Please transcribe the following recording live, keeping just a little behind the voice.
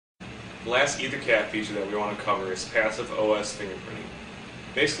The last ettercap feature that we want to cover is passive OS fingerprinting.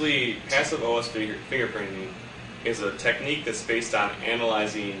 Basically, passive OS fingerprinting is a technique that's based on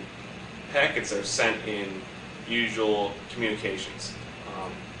analyzing packets that are sent in usual communications.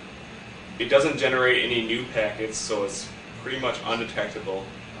 It doesn't generate any new packets, so it's pretty much undetectable.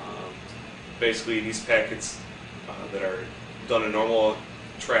 Basically, these packets that are done in normal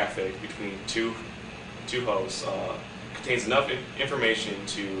traffic between two hosts contains enough information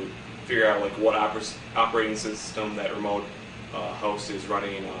to figure out like what operating system that remote host is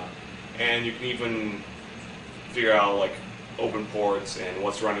running, and you can even figure out like open ports and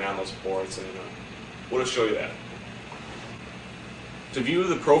what's running on those ports, and we'll just show you that. To view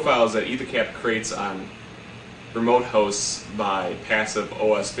the profiles that ettercap creates on remote hosts by passive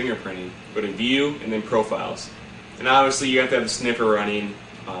OS fingerprinting, go to View and then Profiles. And obviously you have to have the sniffer running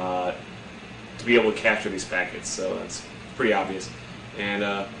to be able to capture these packets, so that's pretty obvious.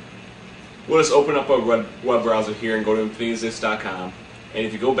 And we'll just open up a web browser here and go to infinityzist.com. And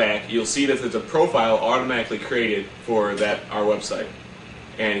if you go back, you'll see that there's a profile automatically created for our website.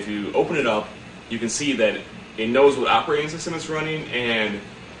 And if you open it up, you can see that it knows what operating system it's running and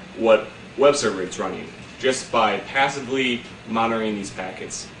what web server it's running, just by passively monitoring these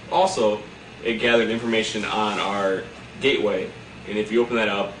packets. Also, it gathered information on our gateway, and if you open that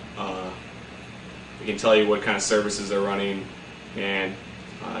up, it can tell you what kind of services they're running, and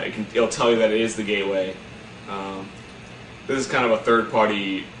it'll tell you that it is the gateway. This is kind of a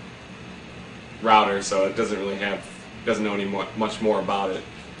third-party router, so it doesn't know much more about it.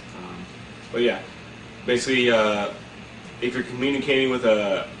 But yeah, basically, if you're communicating with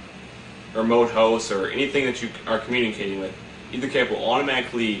a remote host or anything that you are communicating with, ettercap will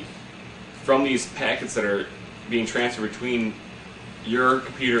automatically, from these packets that are being transferred between your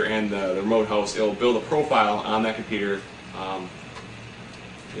computer and the remote host, it'll build a profile on that computer.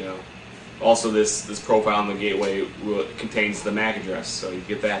 Also, this profile on the gateway contains the MAC address, so you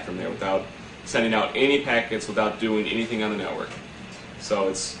get that from there without sending out any packets, without doing anything on the network. So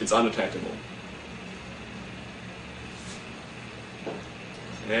it's undetectable.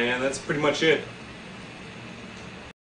 And that's pretty much it.